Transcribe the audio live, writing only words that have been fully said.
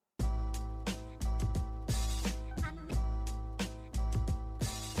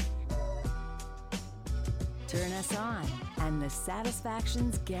Turn us on, and the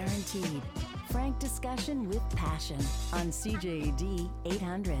satisfaction's guaranteed. Frank discussion with passion on CJAD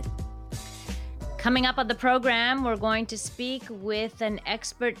 800. Coming up on the program, we're going to speak with an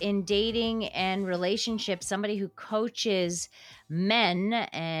expert in dating and relationships, somebody who coaches men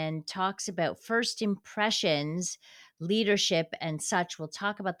and talks about first impressions, leadership, and such. We'll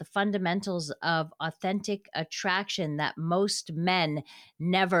talk about the fundamentals of authentic attraction that most men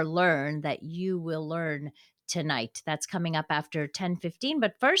never learn, that you will learn tonight. That's coming up after 10:15.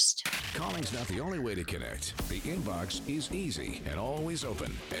 But first, calling's not the only way to connect. The inbox is easy and always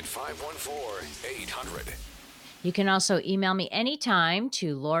open at 514-800. You can also email me anytime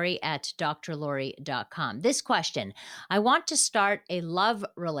to Lori@drlori.com. This question: I want to start a love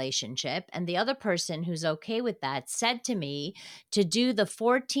relationship, and the other person who's okay with that said to me to do the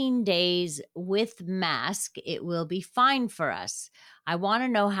 14 days with mask. It will be fine for us. I want to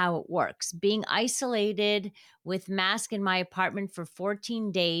know how it works. Being isolated with mask in my apartment for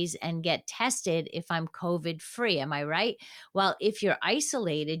 14 days and get tested if I'm COVID free. Am I right? Well, if you're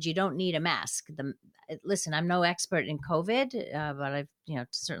isolated, you don't need a mask. Listen, I'm no expert in COVID, but I've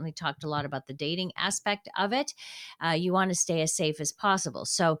certainly talked a lot about the dating aspect of it. You want to stay as safe as possible.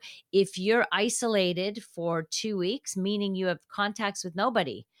 So if you're isolated for 2 weeks, meaning you have contacts with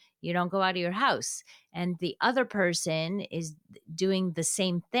nobody, you don't go out of your house, and the other person is doing the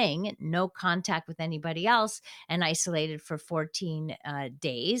same thing, no contact with anybody else, and isolated for 14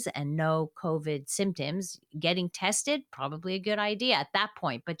 days and no COVID symptoms, getting tested, probably a good idea at that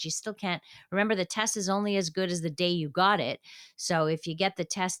point. But you still can't, remember, the test is only as good as the day you got it. So if you get the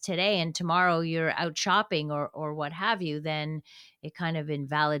test today and tomorrow you're out shopping or what have you, then it kind of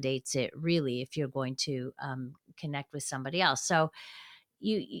invalidates it, really, if you're going to connect with somebody else. So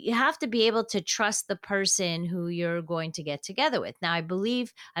you have to be able to trust the person who you're going to get together with. Now, I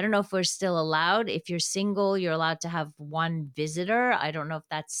don't know if we're still allowed. If you're single, you're allowed to have one visitor. I don't know if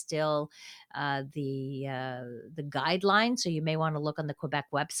that's still the guideline. So you may want to look on the Quebec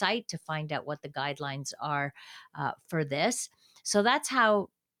website to find out what the guidelines are for this. So that's how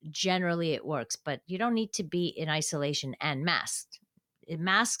generally it works. But you don't need to be in isolation and masked.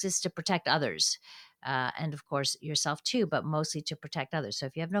 Masks is to protect others. And of course yourself too, but mostly to protect others. So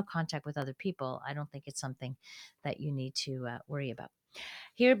if you have no contact with other people, I don't think it's something that you need to worry about.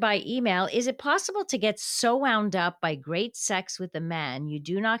 Here by email: is it possible to get so wound up by great sex with a man you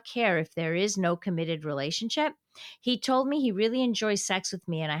do not care if there is no committed relationship? He told me he really enjoys sex with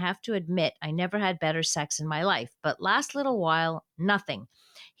me, and I have to admit I never had better sex in my life. But last little while, nothing.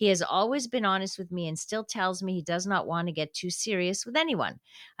 He has always been honest with me and still tells me he does not want to get too serious with anyone.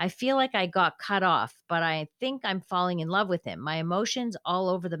 I feel like I got cut off, but I think I'm falling in love with him. My emotions all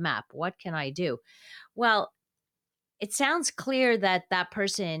over the map. What can I do? Well, it sounds clear that that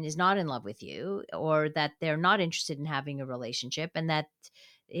person is not in love with you, or that they're not interested in having a relationship, and that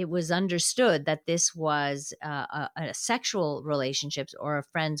it was understood that this was a sexual relationships or a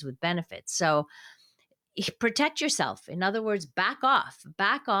friends with benefits. So protect yourself. In other words, back off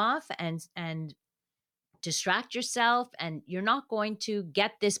and distract yourself. And you're not going to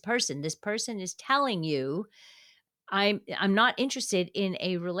get this person. This person is telling you, I'm not interested in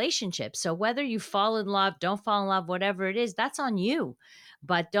a relationship. So whether you fall in love, don't fall in love, whatever it is, that's on you.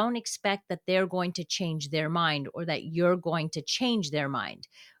 But don't expect that they're going to change their mind or that you're going to change their mind.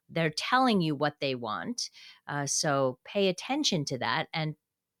 They're telling you what they want. So pay attention to that and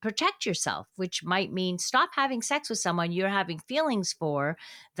protect yourself, which might mean stop having sex with someone you're having feelings for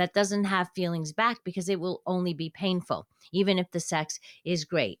that doesn't have feelings back, because it will only be painful, even if the sex is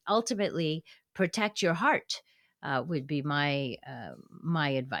great. Ultimately, protect your heart. Would be my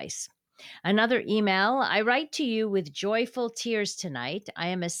advice. Another email: I write to you with joyful tears tonight. I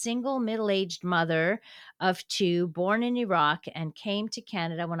am a single middle-aged mother of 2, born in Iraq, and came to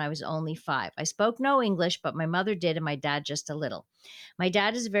Canada when I was only 5. I spoke no English, but my mother did, and my dad just a little. My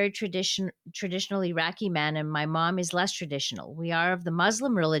dad is a very traditional Iraqi man, and my mom is less traditional. We are of the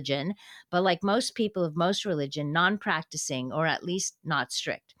Muslim religion, but like most people of most religion, non-practicing, or at least not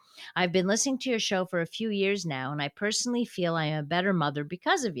strict. I've been listening to your show for a few years now, and I personally feel I am a better mother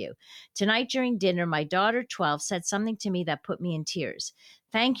because of you. Tonight during dinner, my daughter, 12, said something to me that put me in tears.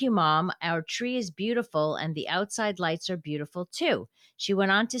 Thank you, Mom. Our tree is beautiful, and the outside lights are beautiful too. She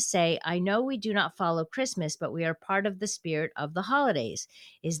went on to say, I know we do not follow Christmas, but we are part of the spirit of the holidays.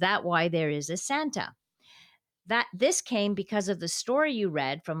 Is that why there is a Santa? This came because of the story you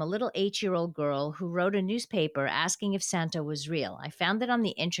read from a little 8-year-old girl who wrote a newspaper asking if Santa was real. I found it on the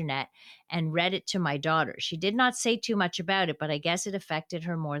internet and read it to my daughter. She did not say too much about it, but I guess it affected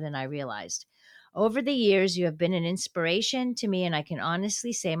her more than I realized. Over the years, you have been an inspiration to me, and I can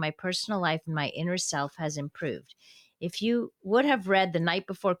honestly say my personal life and my inner self has improved. If you would have read the Night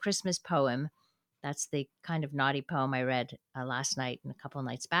Before Christmas poem, that's the kind of naughty poem I read last night and a couple of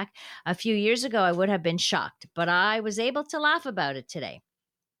nights back, a few years ago, I would have been shocked, but I was able to laugh about it today.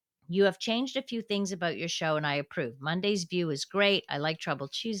 You have changed a few things about your show, and I approve. Monday's View is great. I like Trouble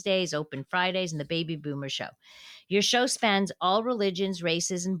Tuesdays, Open Fridays, and the Baby Boomer Show. Your show spans all religions,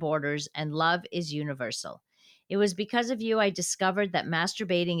 races, and borders, and love is universal. It was because of you I discovered that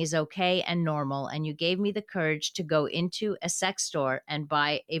masturbating is okay and normal, and you gave me the courage to go into a sex store and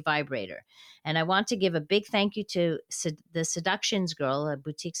buy a vibrator. And I want to give a big thank you to the Seductions girl, a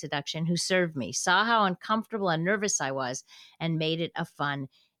boutique seduction, who served me, saw how uncomfortable and nervous I was, and made it a fun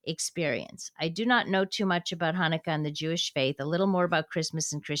experience. I do not know too much about Hanukkah and the Jewish faith, a little more about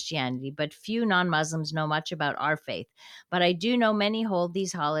Christmas and Christianity, but few non-Muslims know much about our faith. But I do know many hold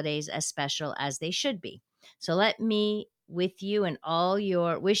these holidays as special as they should be. So let me wish you and all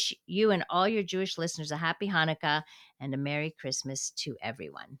your Jewish listeners a happy Hanukkah and a Merry Christmas to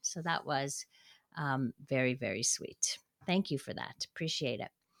everyone. So that was very, very sweet. Thank you for that. Appreciate it.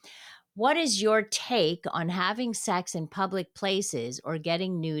 What is your take on having sex in public places or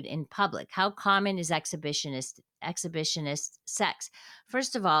getting nude in public? How common is exhibitionist sex?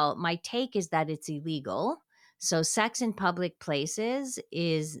 First of all, my take is that it's illegal. So sex in public places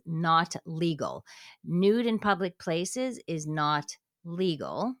is not legal. Nude in public places is not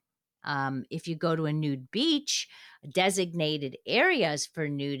legal. If you go to a nude beach, designated areas for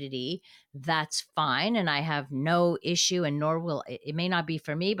nudity, that's fine. And I have no issue, and nor will it may not be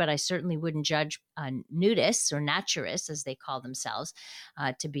for me, but I certainly wouldn't judge nudists or naturists, as they call themselves,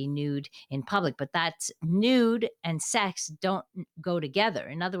 to be nude in public. But that's nude and sex don't go together.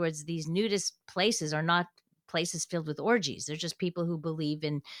 In other words, these nudist places are not places filled with orgies. They're just people who believe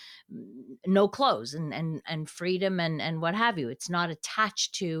in no clothes and freedom and what have you. It's not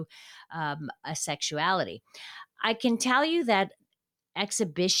attached to a sexuality. I can tell you that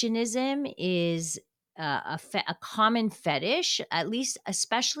exhibitionism is a common fetish, at least,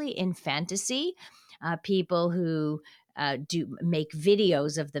 especially in fantasy. People who do make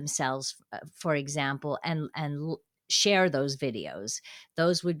videos of themselves, for example, and share those videos.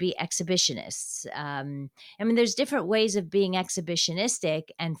 Those would be exhibitionists. I mean, there's different ways of being exhibitionistic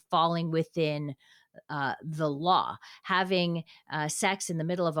and falling within the law. Having sex in the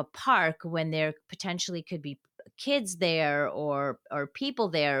middle of a park when there potentially could be kids there or people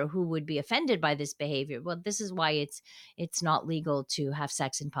there who would be offended by this behavior. Well, this is why it's not legal to have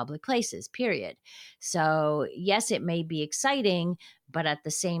sex in public places, period. So yes, it may be exciting, but at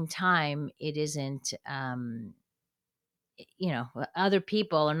the same time, it isn't. Other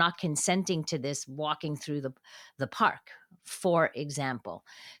people are not consenting to this walking through the park, for example.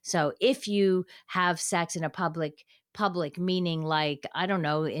 So if you have sex in a public, meaning, like, I don't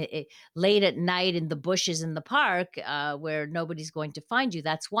know, late at night in the bushes in the park, where nobody's going to find you,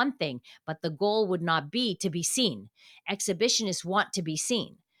 that's one thing. But the goal would not be to be seen. Exhibitionists want to be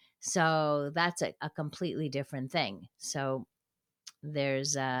seen. So that's a completely different thing. So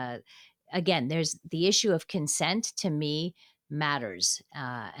there's there's the issue of consent. To me, matters,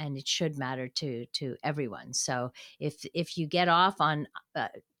 and it should matter to everyone. So if you get off on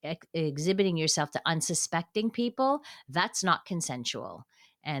exhibiting yourself to unsuspecting people, that's not consensual,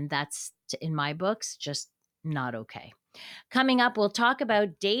 and that's, in my books, just not okay. Coming up, we'll talk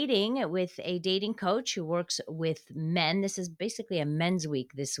about dating with a dating coach who works with men. This is basically a men's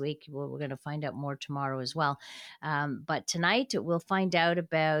week this week. We're going to find out more tomorrow as well. But tonight, we'll find out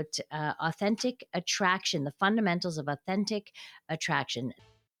about authentic attraction, the fundamentals of authentic attraction.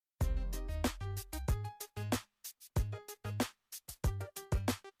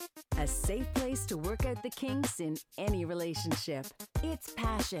 A safe place to work out the kinks in any relationship. It's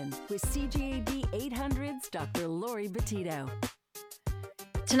Passion with CJAD 800's Dr. Lori Bettito.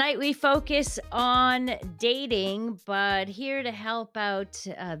 Tonight we focus on dating, but here to help out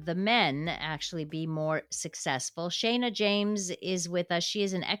the men actually be more successful, Shana James is with us. She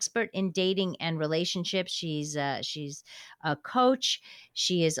is an expert in dating and relationships. She's a coach.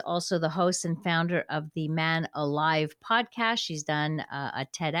 She is also the host and founder of the Man Alive podcast. She's done a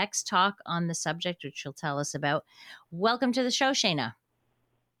TEDx talk on the subject, which she'll tell us about. Welcome to the show, Shana.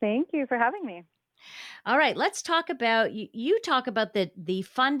 Thank you for having me. All right, let's talk about, you talk about the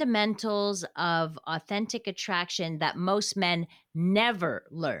fundamentals of authentic attraction that most men never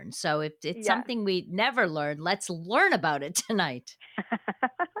learn. So if it's something we never learn, let's learn about it tonight.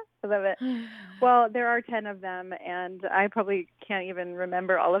 I love it. Well, there are 10 of them, and I probably can't even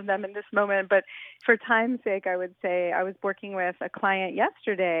remember all of them in this moment. But for time's sake, I would say I was working with a client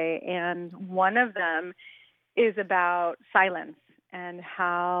yesterday, and one of them is about silence and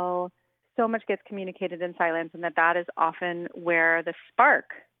how so much gets communicated in silence, and that is often where the spark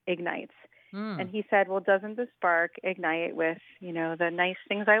ignites. And Mm. he said, well, doesn't the spark ignite with, the nice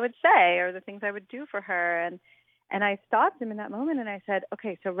things I would say or the things I would do for her? And I stopped him in that moment and I said,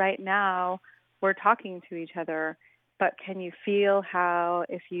 okay, so right now we're talking to each other, but can you feel how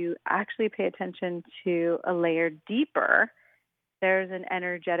if you actually pay attention to a layer deeper, there's an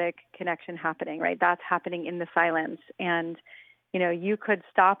energetic connection happening, right? That's happening in the silence. And, you could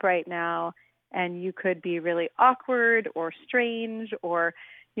stop right now and you could be really awkward or strange or,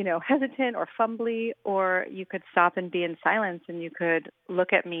 hesitant or fumbly, or you could stop and be in silence and you could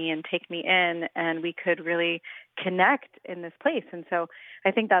look at me and take me in and we could really connect in this place. And so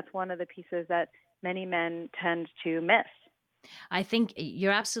I think that's one of the pieces that many men tend to miss. I think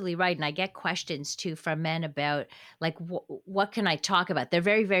you're absolutely right, and I get questions too from men about like what can I talk about? They're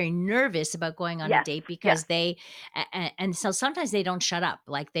very very nervous about going on a Yes, date yes, because and so sometimes they don't shut up,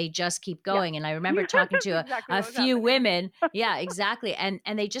 like they just keep yeah. going. And I remember talking That's to exactly a what was few happening. women, yeah, exactly, and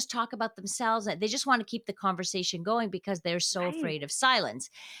they just talk about themselves. And they just want to keep the conversation going because they're so Right. afraid of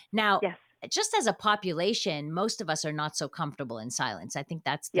silence. Now, Yes. just as a population, most of us are not so comfortable in silence. I think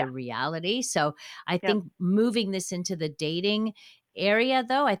that's Yeah. the reality. So I Yep. think moving this into the dating area,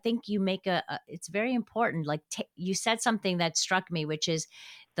 though, I think you make it's very important. Like you said something that struck me, which is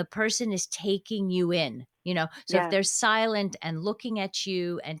the person is taking you in, so if Yes. they're silent and looking at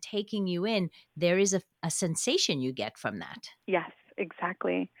you and taking you in, there is a sensation you get from that. Yes,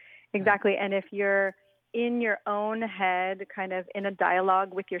 exactly. Right. Exactly. And if you're in your own head, kind of in a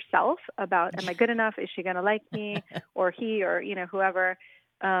dialogue with yourself about, am I good enough? Is she going to like me or he or, whoever?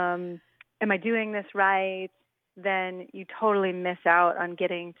 Am I doing this right? Then you totally miss out on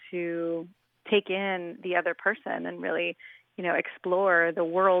getting to take in the other person and really, explore the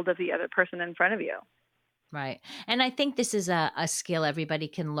world of the other person in front of you. Right. And I think this is a skill everybody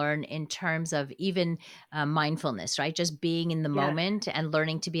can learn in terms of even mindfulness, right? Just being in the Yes. moment and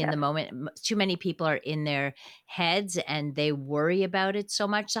learning to be in Yes. the moment. Too many people are in their heads and they worry about it so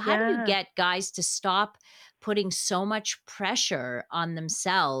much. So, how do you Yeah. get guys to stop putting so much pressure on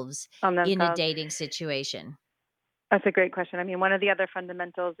themselves On in a themselves. dating situation? That's a great question. I mean, one of the other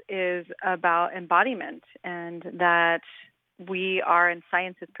fundamentals is about embodiment, and that we are, and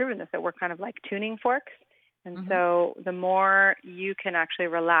science has proven this, that we're kind of like tuning forks. And Hmm. so the more you can actually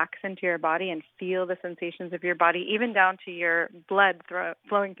relax into your body and feel the sensations of your body, even down to your blood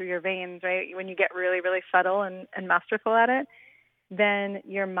flowing through your veins, right? When you get really, really subtle and masterful at it, then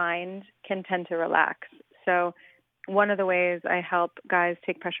your mind can tend to relax. So one of the ways I help guys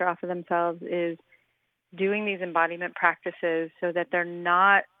take pressure off of themselves is doing these embodiment practices so that they're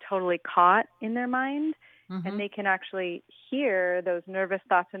not totally caught in their mind and Hmm. they can actually hear those nervous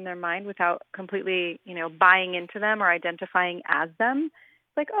thoughts in their mind without completely, buying into them or identifying as them.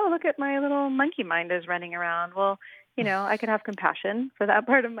 It's like, oh, look at my little monkey mind is running around. Well, I could have compassion for that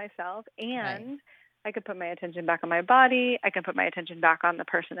part of myself, Right. and I could put my attention back on my body. I can put my attention back on the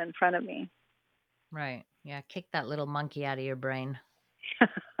person in front of me. Right. Yeah. Kick that little monkey out of your brain.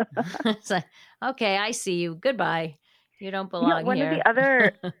 It's like, okay, I see you. Goodbye. You don't You know, belong one of the here.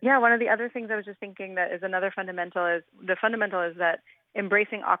 other yeah, one of the other things I was just thinking that is another fundamental is the fundamental is that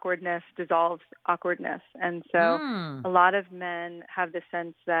embracing awkwardness dissolves awkwardness. And so Mm. a lot of men have this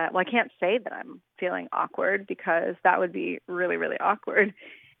sense that, well, I can't say that I'm feeling awkward because that would be really, really awkward.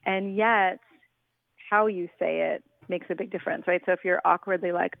 And yet how you say it makes a big difference, right? So if you're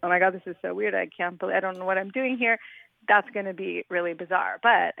awkwardly like, oh my God, this is so weird. I can't believe, I don't know what I'm doing here. That's going to be really bizarre.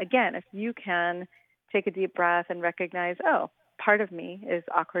 But again, if you can take a deep breath and recognize, oh, part of me is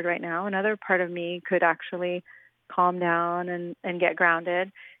awkward right now. Another part of me could actually calm down and get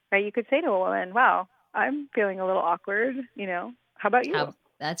grounded, right? You could say to a woman, wow, I'm feeling a little awkward. How about you? How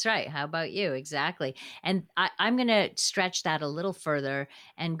That's right. How about you? Exactly. And I'm going to stretch that a little further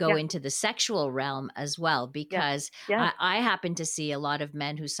and go Yeah. into the sexual realm as well, Yes. because Yes. I happen to see a lot of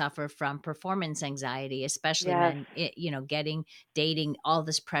men who suffer from performance anxiety, especially Yes. men, dating, all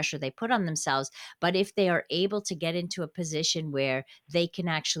this pressure they put on themselves. But if they are able to get into a position where they can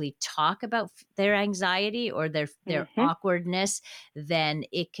actually talk about their anxiety or their Mm-hmm. awkwardness, then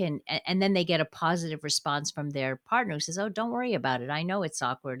and then they get a positive response from their partner who says, "Oh, don't worry about it. I know it's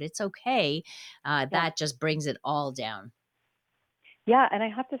awkward. It's okay." Yeah. That just brings it all down. Yeah, and I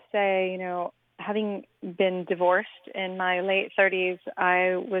have to say, having been divorced in my late 30s,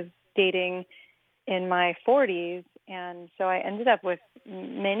 I was dating in my 40s, and so I ended up with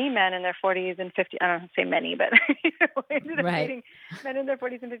many men in their 40s and 50s. I don't say many, but I ended up Right. dating men in their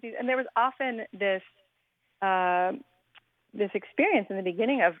 40s and 50s. And there was often uh, this experience in the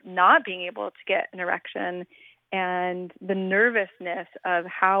beginning of not being able to get an erection and the nervousness of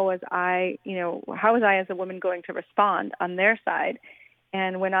how was I as a woman going to respond on their side.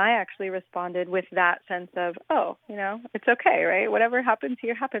 And when I actually responded with that sense of, oh, it's okay, right? Whatever happens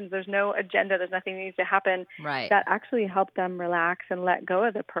here happens. There's no agenda. There's nothing that needs to happen. Right. That actually helped them relax and let go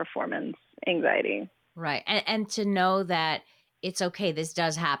of the performance anxiety. Right. And to know that it's okay, this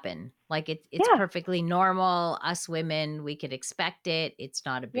does happen. Like it's Yeah. perfectly normal. Us women, we could expect it. It's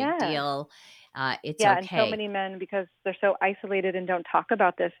not a big Yeah. deal. It's Yeah, and so okay. many men, because they're so isolated and don't talk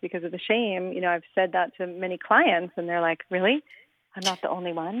about this because of the shame, I've said that to many clients, and they're like, really? I'm not the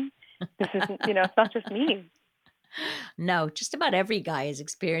only one? This isn't, it's not just me. No, just about every guy has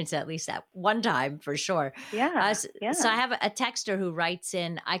experienced at least that one time for sure. Yeah, So I yeah. have a texter who writes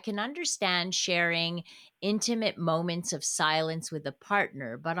in, I can understand sharing intimate moments of silence with a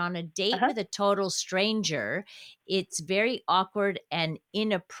partner, but on a date Uh-huh. with a total stranger, it's very awkward and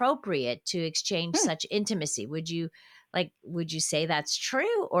inappropriate to exchange Hmm. such intimacy. Would you say that's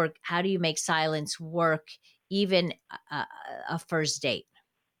true? Or how do you make silence work even a first date?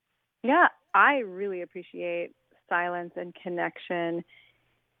 Yeah, I really appreciate silence and connection.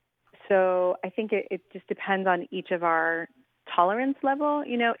 So I think it just depends on each of our tolerance level.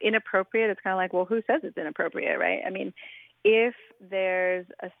 Inappropriate, it's kind of like, well, who says it's inappropriate, right? I mean, if there's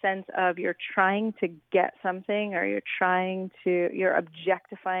a sense of you're trying to get something or you're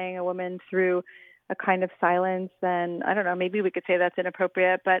objectifying a woman through a kind of silence, then I don't know, maybe we could say that's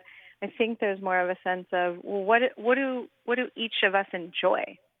inappropriate. But I think there's more of a sense of, well, what do each of us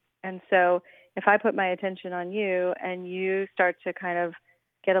enjoy? And so if I put my attention on you and you start to kind of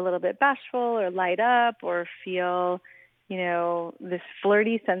get a little bit bashful or light up or feel, this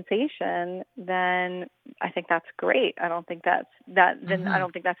flirty sensation, then I think that's great. I don't think then I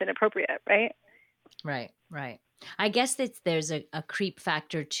don't think that's inappropriate, right? Right. I guess there's a creep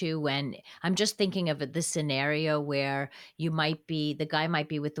factor too when I'm just thinking of the scenario where the guy might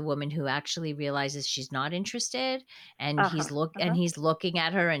be with the woman who actually realizes she's not interested, and Uh-huh. he's looking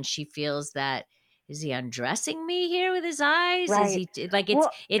at her and she feels that, is he undressing me here with his eyes? Is Right. he like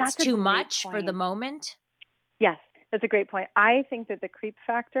Well, it's that's a too great much for the point. moment? Yes, that's a great point. I think that the creep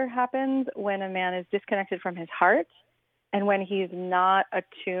factor happens when a man is disconnected from his heart and when he's not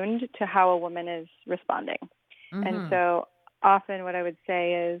attuned to how a woman is responding. And Mhm. so often what I would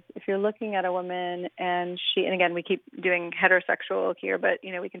say is if you're looking at a woman and again, we keep doing heterosexual here, but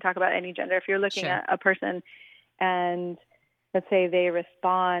we can talk about any gender. If you're looking Sure. at a person and let's say they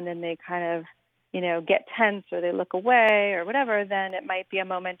respond and they kind of, get tense or they look away or whatever, then it might be a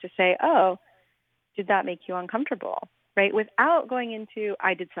moment to say, oh, did that make you uncomfortable? Right? Without going into,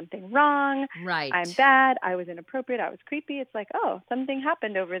 I did something wrong, I'm Right. bad, I was inappropriate, I was creepy. It's like, oh, something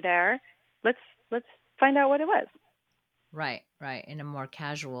happened over there. Let's find out what it was. Right, in a more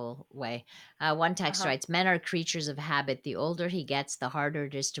casual way. One text Uh-huh. writes, men are creatures of habit. The older he gets, the harder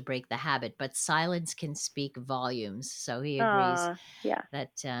it is to break the habit, but silence can speak volumes. So he agrees Yeah.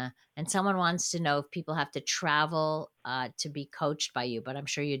 that, and someone wants to know if people have to travel to be coached by you, but I'm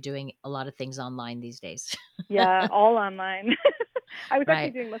sure you're doing a lot of things online these days. Yeah, all online. I was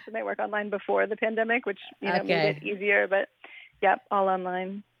actually Right. doing most of my work online before the pandemic, which, made it Okay. easier, but yep, all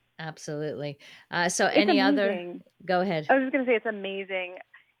online. Absolutely. So It's any other, amazing. go ahead. I was just going to say it's amazing.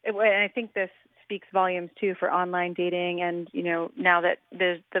 And I think this speaks volumes too for online dating. And, now that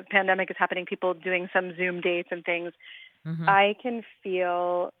the pandemic is happening, people doing some Zoom dates and things, Hmm. I can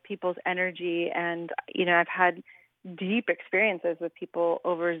feel people's energy. And, I've had deep experiences with people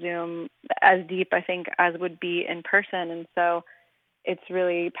over Zoom, as deep, I think, as would be in person. And so it's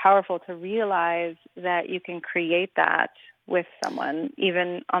really powerful to realize that you can create that with someone,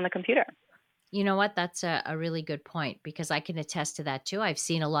 even on the computer. You know what? That's a really good point because I can attest to that too. I've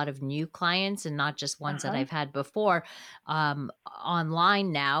seen a lot of new clients and not just ones that Uh-huh. I've had before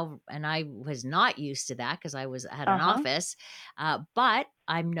online now. And I was not used to that because I was at an Uh-huh. office. But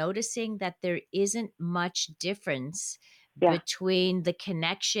I'm noticing that there isn't much difference Yeah. between the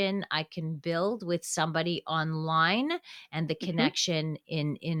connection I can build with somebody online and the Hmm. connection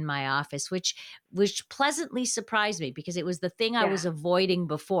in my office, which pleasantly surprised me because it was the thing I Yeah. was avoiding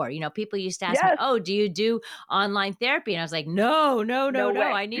before. People used to ask me, Yes. "Oh, do you do online therapy?" And I was like, "No, no, no, No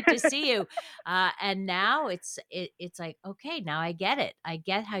no. way. I need to see you." And now it's like, okay, now I get it. I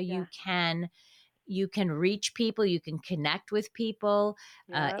get how Yeah. you can reach people, you can connect with people.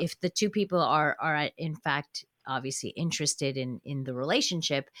 Yeah. If the two people are in fact obviously interested in the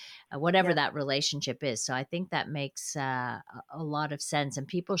relationship, whatever Yeah. that relationship is. So I think that makes a lot of sense, and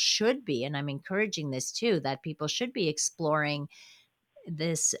people should be, and I'm encouraging this too, that people should be exploring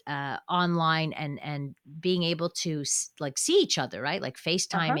this online and being able to like see each other, right? Like Uh-huh.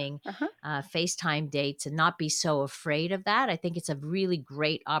 FaceTiming, Uh-huh. FaceTime dates, and not be so afraid of that. I think it's a really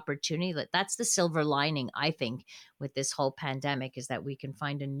great opportunity. That's the silver lining, I think, with this whole pandemic, is that we can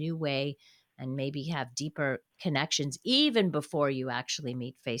find a new way and maybe have deeper connections even before you actually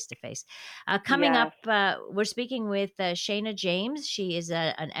meet face to face. Coming up, Yes. we're speaking with Shana James. She is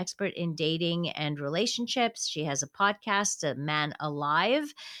an expert in dating and relationships. She has a podcast, Man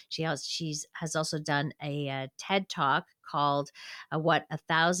Alive. Has also done a TED Talk called "What a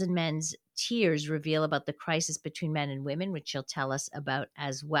Thousand Men's Tears Reveal About the Crisis Between Men and Women," which she'll tell us about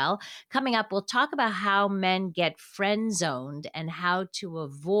as well. Coming up, we'll talk about how men get friend zoned and how to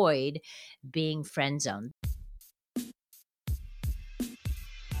avoid being friend zoned.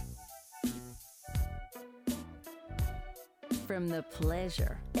 From the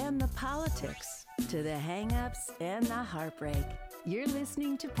pleasure and the politics to the hang-ups and the heartbreak, you're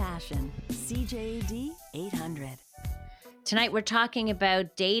listening to Passion, CJAD 800. Tonight, we're talking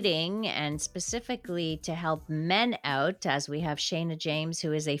about dating and specifically to help men out, as we have Shana James,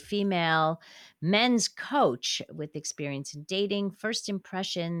 who is a female men's coach with experience in dating, first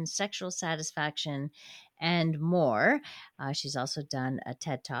impressions, sexual satisfaction, and more. She's also done a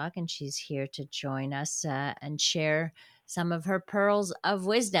TED Talk, and she's here to join us and share some of her pearls of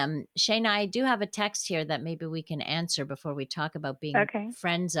wisdom. Shana, I do have a text here that maybe we can answer before we talk about being Okay.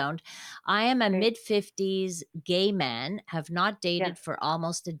 friend zoned. I am a Great. mid-50s gay man, have not dated Yes. for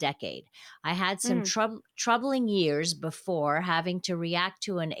almost a decade. I had some Mm. troubling years before having to react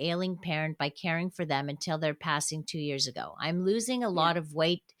to an ailing parent by caring for them until their passing 2 years ago. I'm losing a Yeah. lot of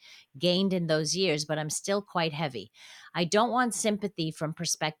weight gained in those years, but I'm still quite heavy. I don't want sympathy from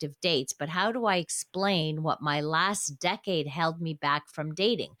prospective dates, but how do I explain what my last decade held me back from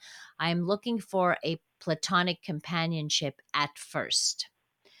dating? I'm looking for a platonic companionship at first.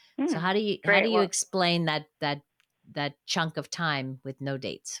 So Mm. how do Great. you Well, explain that chunk of time with no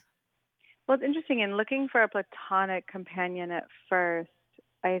dates? well, it's interesting. In looking for a platonic companion at first,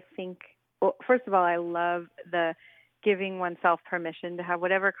 I think, well, first of all, I love the giving oneself permission to have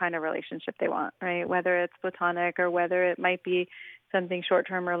whatever kind of relationship they want, right? Whether it's platonic or whether it might be something short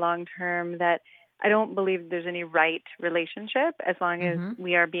term or long term, that I don't believe there's any right relationship as long as Mm-hmm.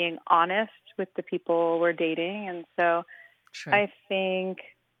 we are being honest with the people we're dating. And so True. I think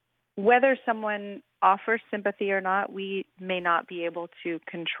whether someone offers sympathy or not, we may not be able to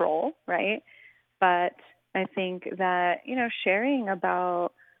control, right? But I think that, sharing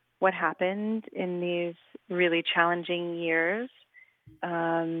about what happened in these really challenging years,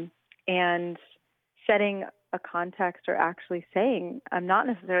 and setting a context, or actually saying, I'm not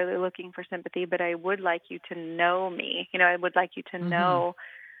necessarily looking for sympathy, but I would like you to know me. I would like you to Mm-hmm. know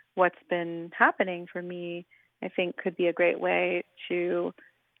what's been happening for me, I think could be a great way to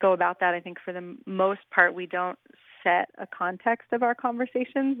go about that. I think for the most part, we don't set a context of our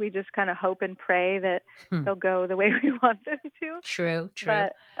conversations. We just kind of hope and pray that they'll go the way we want them to. True.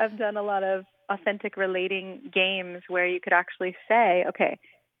 But I've done a lot of authentic relating games where you could actually say, okay,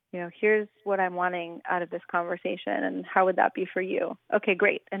 here's what I'm wanting out of this conversation, and how would that be for you? Okay,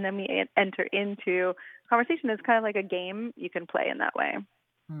 great. And then we enter into conversation. It's kind of like a game you can play in that way.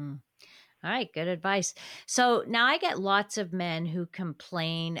 Hmm. All right, good advice. So now I get lots of men who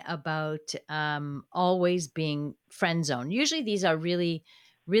complain about always being friend zoned. Usually these are really,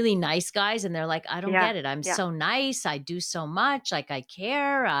 really nice guys, and they're like, I don't Yeah, get it. I'm yeah, so nice. I do so much. Like I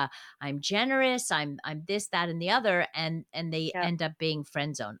care. I'm generous. I'm this, that, and the other, and they yeah, end up being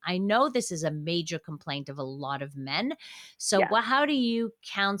friend zoned. I know this is a major complaint of a lot of men. So yeah. how do you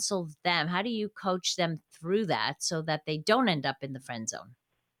counsel them? How do you coach them through that so that they don't end up in the friend zone?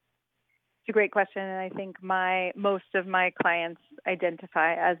 It's a great question, and I think most of my clients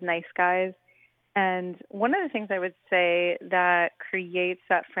identify as nice guys. And one of the things I would say that creates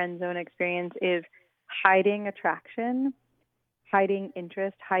that friend zone experience is hiding attraction, hiding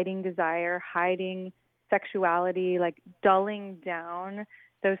interest, hiding desire, hiding sexuality, like dulling down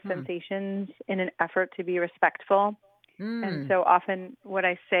those Hmm. sensations in an effort to be respectful. And Mm. so often what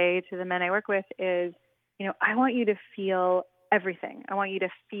I say to the men I work with is, I want you to feel everything. I want you to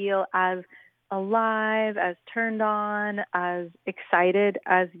feel as alive, as turned on, as excited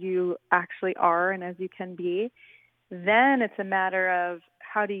as you actually are and as you can be. Then it's a matter of,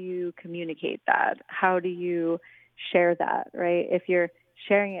 how do you communicate that? How do you share that, right? If you're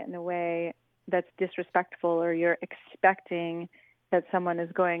sharing it in a way that's disrespectful, or you're expecting that someone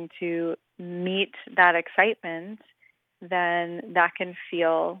is going to meet that excitement, then that can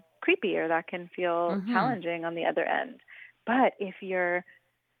feel creepy or that can feel Mm-hmm. challenging on the other end. But if you're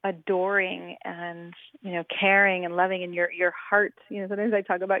adoring and, caring and loving, and your heart, sometimes I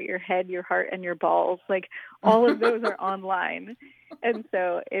talk about your head, your heart, and your balls, like all of those are online. And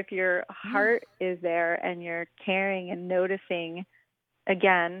so if your heart is there and you're caring and noticing,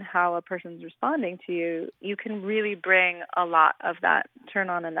 again, how a person's responding to you, you can really bring a lot of that turn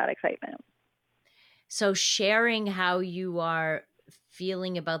on and that excitement. So sharing how you are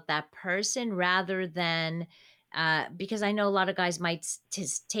feeling about that person rather than because I know a lot of guys might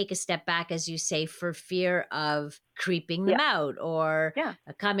take a step back, as you say, for fear of creeping them Yeah. out or Yeah.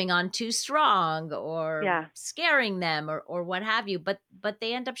 coming on too strong or Yeah. scaring them or what have you. But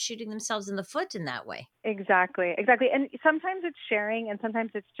they end up shooting themselves in the foot in that way. Exactly. And sometimes it's sharing and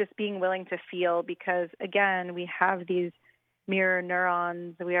sometimes it's just being willing to feel, because again, we have these mirror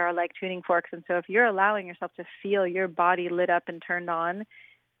neurons. We are like tuning forks. And so if you're allowing yourself to feel your body lit up and turned on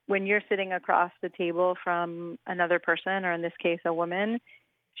when you're sitting across the table from another person, or in this case, a woman,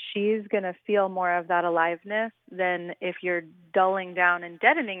 she's going to feel more of that aliveness than if you're dulling down and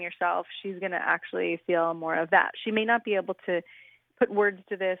deadening yourself. She's going to actually feel more of that. She may not be able to put words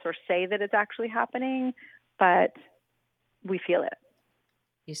to this or say that it's actually happening, but we feel it.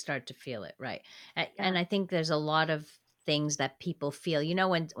 You start to feel it, right? Yeah. And I think there's a lot of things that people feel.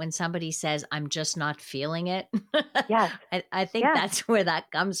 When somebody says, "I'm just not feeling it," Yes. I think Yes. that's where that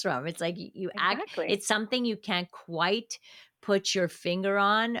comes from. It's like you act. Exactly. It's something you can't quite put your finger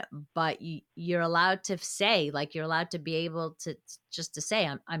on, but you're allowed to say, like you're allowed to be able to just to say,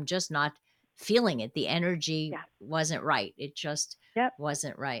 "I'm just not feeling it. The energy Yeah. wasn't right. It just Yep.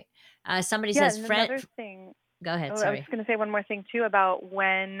 wasn't right." Somebody Yeah. says, And "Friend." another thing, Go ahead. I was Sorry. just going to say one more thing too about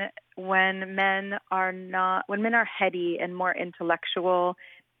when men are heady and more intellectual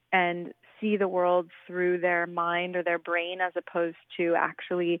and see the world through their mind or their brain as opposed to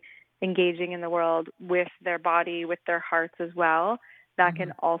actually engaging in the world with their body, with their hearts as well, that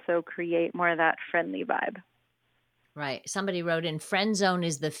can also create more of that friendly vibe. Right. Somebody wrote in, friend zone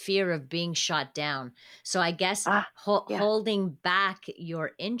is the fear of being shot down. So I guess Yeah. holding back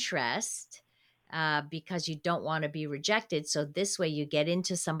your interest because you don't want to be rejected. So this way you get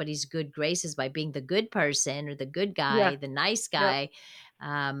into somebody's good graces by being the good person or the good guy, Yeah. the nice Yep. guy,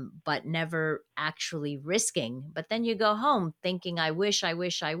 but never actually risking. But then you go home thinking, I wish, I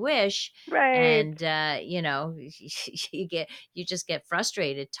wish, I wish. Right. And, you just get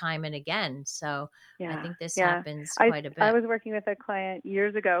frustrated time and again. So I Yeah. think this Yeah. happens I quite a I bit. was working with a client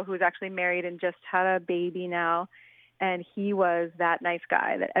years ago who was actually married and just had a baby now. And he was that nice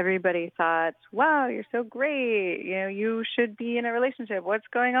guy that everybody thought, wow, you're so great. You should be in a relationship. What's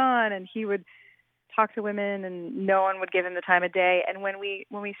going on? And he would talk to women and no one would give him the time of day. And when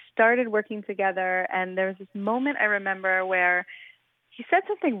we started working together, and there was this moment I remember where he said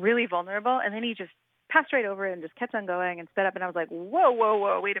something really vulnerable and then he just passed right over it and just kept on going and sped up. And I was like, whoa, whoa,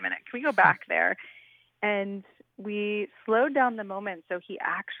 whoa, wait a minute. Can we go back there? And we slowed down the moment so he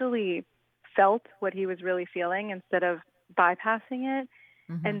actually felt what he was really feeling instead of bypassing it.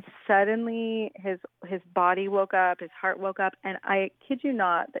 And suddenly his body woke up, his heart woke up, and I kid you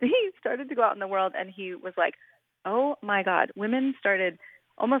not that he started to go out in the world and he was like, oh my God, women started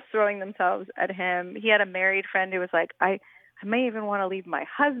almost throwing themselves at him. He had a married friend who was like, I may even want to leave my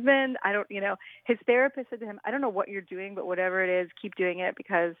husband. I don't, his therapist said to him, I don't know what you're doing, but whatever it is, keep doing it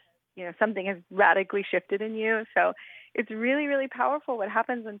because, something has radically shifted in you. So it's really, really powerful what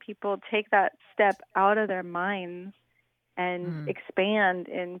happens when people take that step out of their minds and expand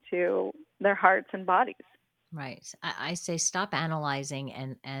into their hearts and bodies. Right. I say stop analyzing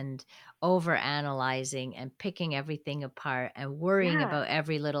and over analyzing and picking everything apart and worrying Yeah. about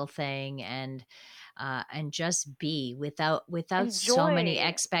every little thing and just be without so many Enjoy.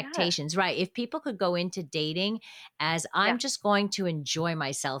 expectations. Right. If people could go into dating as I'm Yeah. just going to enjoy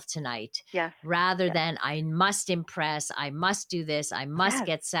myself tonight Yes. rather Yes. than I must impress, I must do this, I must Yes.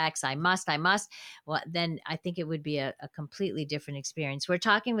 get sex, I must, well, then I think it would be a completely different experience. We're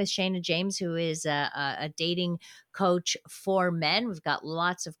talking with Shana James, who is a dating coach for men. We've got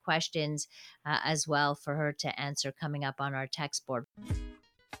lots of questions as well for her to answer coming up on our text board.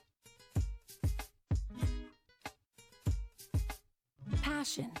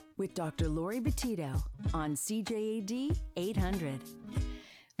 Passion with Dr. Lori Betito on CJAD 800.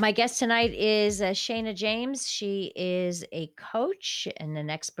 My guest tonight is Shana James. She is a coach and an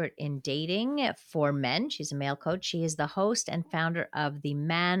expert in dating for men. She's a male coach. She is the host and founder of the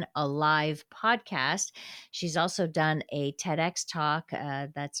Man Alive podcast. She's also done a TEDx talk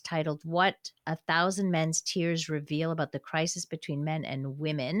that's titled What a Thousand Men's Tears Reveal About the Crisis Between Men and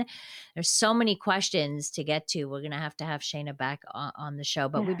Women. There's so many questions to get to. We're going to have Shana back on the show.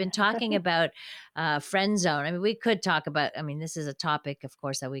 But we've been talking about friend zone. I mean, we could talk about, I mean, this is a topic, of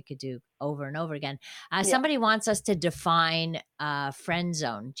course, that we could do over and over again. Yeah. Somebody wants us to define friend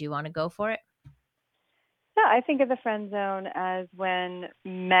zone. Do you want to go for it? Yeah, I think of the friend zone as when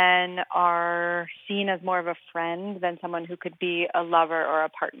men are seen as more of a friend than someone who could be a lover or a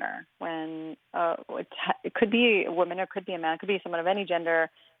partner. When it could be a woman or it could be a man, it could be someone of any gender,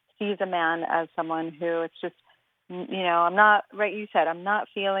 sees a man as someone who it's just, I'm not, right, you said, I'm not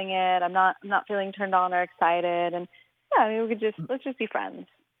feeling it. I'm not feeling turned on or excited. And yeah, I mean, let's just be friends.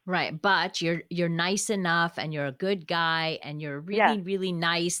 Right. But you're nice enough and you're a good guy and you're really, really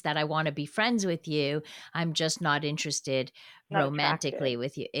nice that I want to be friends with you. I'm just not interested Not romantically attracted.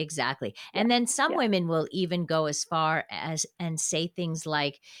 with you. Exactly. Yeah. And then some Yeah. women will even go as far as and say things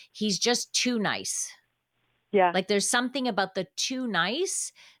like, he's just too nice. Yeah. Like there's something about the too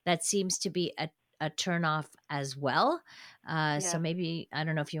nice that seems to be a turnoff as well. So maybe, I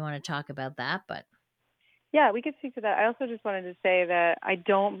don't know if you want to talk about that, but. Yeah, we could speak to that. I also just wanted to say that I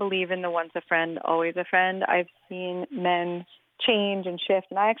don't believe in the once a friend, always a friend. I've seen men change and shift.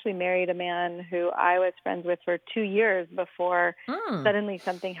 And I actually married a man who I was friends with for 2 years before suddenly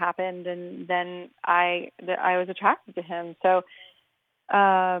something happened, and then I was attracted to him. So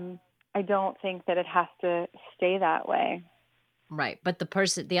I don't think that it has to stay that way. Right. But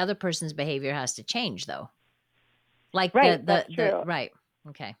the other person's behavior has to change though. Like right, that's true. Right.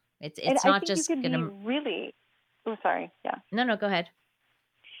 Okay. It's and not I think just you could gonna be really. Oh, sorry. Yeah. No, go ahead.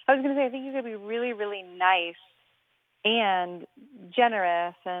 I was going to say I think you could be really, really nice and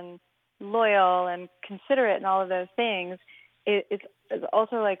generous and loyal and considerate and all of those things. It's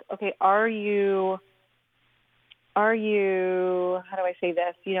also like, okay, are you? How do I say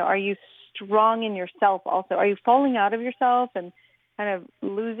this? Are you strong in yourself? Also, are you falling out of yourself and kind of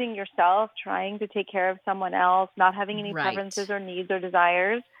losing yourself, trying to take care of someone else, not having any preferences or needs or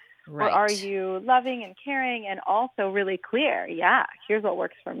desires? Right. Or are you loving and caring and also really clear? Yeah, here's what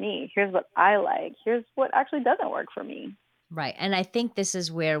works for me. Here's what I like. Here's what actually doesn't work for me. Right. And I think this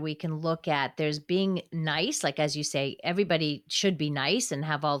is where we can look at there's being nice, like as you say, everybody should be nice and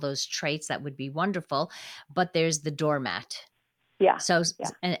have all those traits that would be wonderful, but there's the doormat. Yeah. So,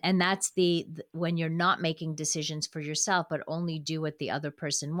 and that's when you're not making decisions for yourself, but only do what the other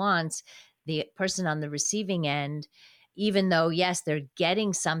person wants, the person on the receiving end, even though, yes, they're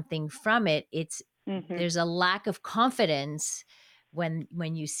getting something from it, there's a lack of confidence when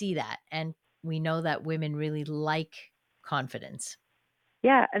you see that. And we know that women really like confidence.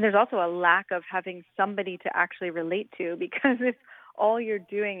 Yeah. And there's also a lack of having somebody to actually relate to, because if all you're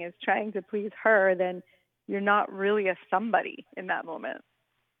doing is trying to please her, then you're not really a somebody in that moment.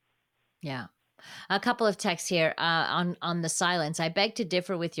 Yeah. A couple of texts here on the silence. I beg to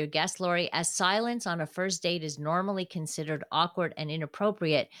differ with your guest, Lori, as silence on a first date is normally considered awkward and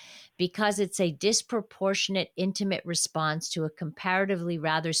inappropriate because it's a disproportionate, intimate response to a comparatively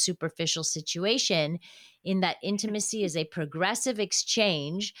rather superficial situation, in that intimacy is a progressive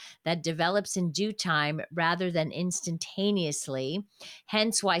exchange that develops in due time rather than instantaneously.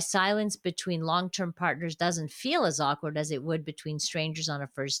 Hence why silence between long-term partners doesn't feel as awkward as it would between strangers on a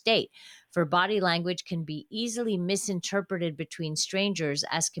first date. For body language can be easily misinterpreted between strangers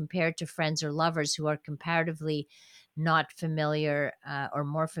as compared to friends or lovers who are comparatively not familiar or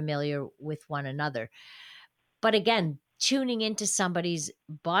more familiar with one another. But again, tuning into somebody's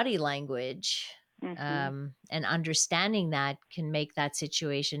body language and understanding that can make that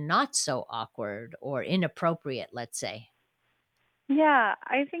situation not so awkward or inappropriate, let's say. Yeah,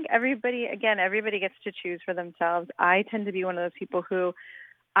 I think everybody gets to choose for themselves. I tend to be one of those people who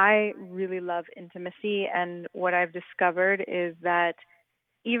I really love intimacy, and what I've discovered is that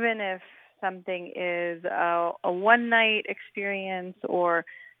even if something is a one-night experience or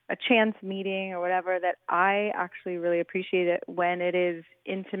a chance meeting or whatever, that I actually really appreciate it when it is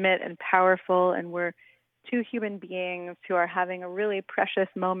intimate and powerful and we're two human beings who are having a really precious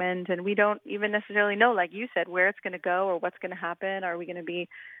moment, and we don't even necessarily know, like you said, where it's going to go or what's going to happen. Are we going to be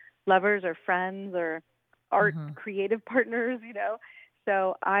lovers or friends or art creative partners,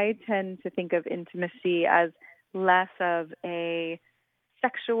 So I tend to think of intimacy as less of a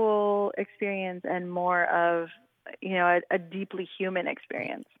sexual experience and more of, a deeply human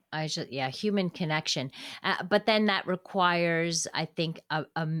experience. Human connection. But then that requires, I think,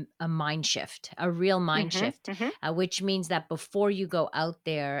 a mind shift, a real mind Mhm. shift, Mhm. which means that before you go out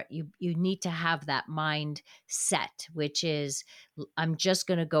there, you need to have that mind set, which is, I'm just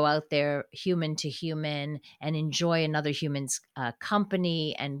going to go out there human to human and enjoy another human's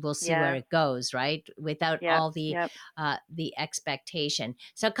company, and we'll see where Yeah. it goes, right? Without Yep. all Yep. the expectation.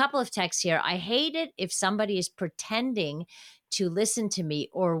 So a couple of texts here. I hate it if somebody is pretending to listen to me,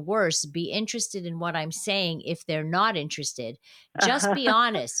 or worse, be interested in what I'm saying if they're not interested. Just be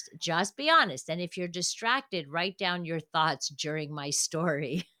honest. Just be honest. And if you're distracted, write down your thoughts during my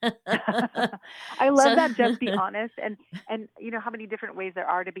story. I love So, that. Just be honest, and you know how many different ways there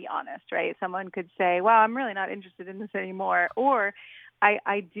are to be honest, right? Someone could say, "Wow, I'm really not interested in this anymore," or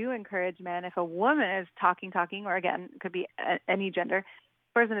I do encourage men, if a woman is talking, or again, it could be any gender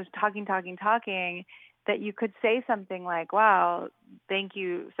person is talking, that you could say something like, "Wow, thank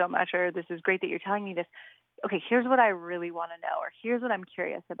you so much," or "This is great that you're telling me this. Okay, here's what I really want to know," or "Here's what I'm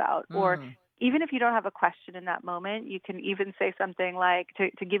curious about," or mm, even if you don't have a question in that moment, you can even say something like,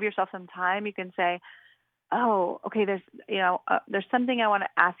 to give yourself some time, you can say, "Oh, okay, there's something I want to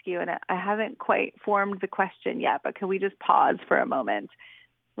ask you, and I haven't quite formed the question yet, but can we just pause for a moment?"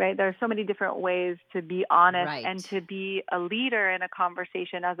 Right? There are so many different ways to be honest and right. to be a leader in a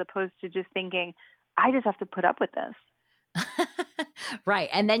conversation, as opposed to just thinking, "I just have to put up with this." Right.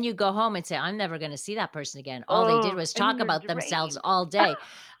 And then you go home and say, I'm never going to see that person again. All they did Oh, was and then talk you're about themselves drained. all day.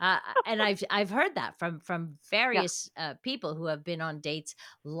 And I've heard that from Yeah. various people who have been on dates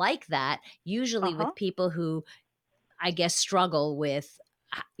like that, usually Uh-huh. with people who, I guess, struggle with,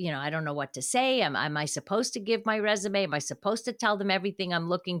 I don't know what to say. Am I supposed to give my resume? Am I supposed to tell them everything I'm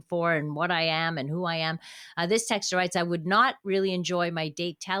looking for and what I am and who I am? This texter writes, I would not really enjoy my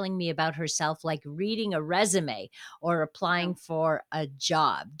date telling me about herself like reading a resume or applying No. for a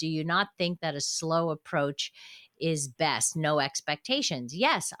job. Do you not think that a slow approach is best? No expectations.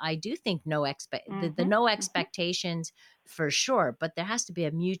 Yes, I do think the Mhm. no Mhm. expectations for sure, but there has to be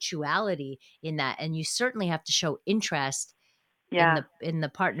a mutuality in that, and you certainly have to show interest in Yeah. the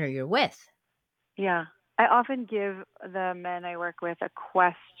partner you're with. Yeah. I often give the men I work with a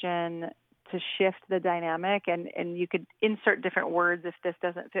question to shift the dynamic, and you could insert different words if this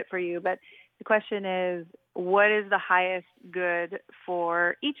doesn't fit for you, but the question is, what is the highest good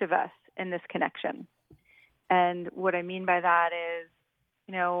for each of us in this connection? And what I mean by that is,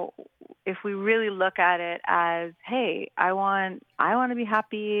 you know, if we really look at it as, hey, I want to be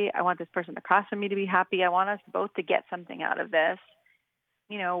happy, I want this person across from me to be happy, I want us both to get something out of this.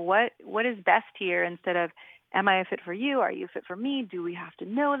 What is best here, instead of, am I a fit for you? Are you a fit for me? Do we have to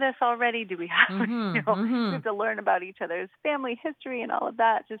know this already? Do we have Mhm. we Mhm. have to learn about each other's family history and all of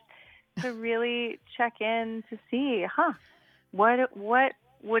that, just to really check in to see, what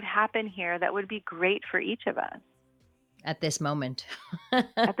would happen here that would be great for each of us At this moment.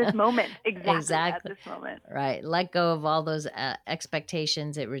 at this moment, exactly at Exactly. this moment. Right. Let go of all those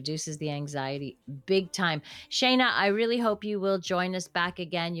expectations. It reduces the anxiety big time. Shayna, I really hope you will join us back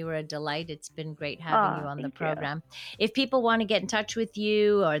again. You were a delight. It's been great having you Oh, on the thank you. program. If people want to get in touch with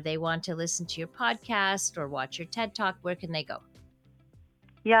you, or they want to listen to your podcast or watch your TED Talk, where can they go?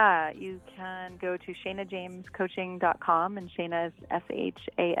 Yeah, you can go to shanajamescoaching.com, and Shana is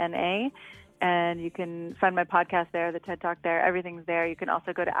Shana. And you can find my podcast there, the TED Talk there. Everything's there. You can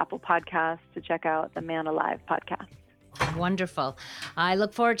also go to Apple Podcasts to check out the Man Alive podcast. Wonderful. I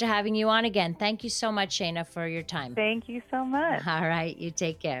look forward to having you on again. Thank you so much, Shayna, for your time. Thank you so much. All right. You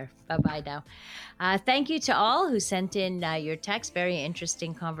take care. Bye-bye now. Thank you to all who sent in your text. Very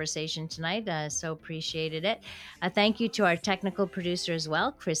interesting conversation tonight. So appreciated it. Thank you to our technical producer as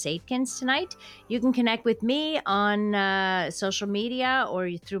well, Chris Aitkins, tonight. You can connect with me on social media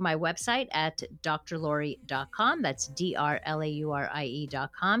or through my website at drlaurie.com. That's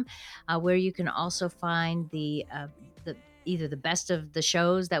drlaurie.com, where you can also find the either the best of the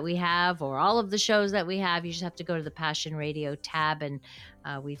shows that we have or all of the shows that we have. You just have to go to the Passion Radio tab, and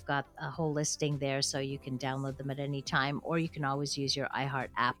we've got a whole listing there, so you can download them at any time, or you can always use your iHeart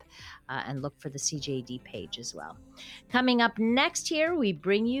app and look for the CJD page as well. Coming up next here, we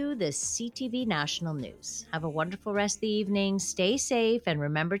bring you the CTV National News. Have a wonderful rest of the evening. Stay safe, and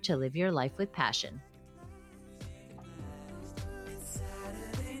remember to live your life with passion.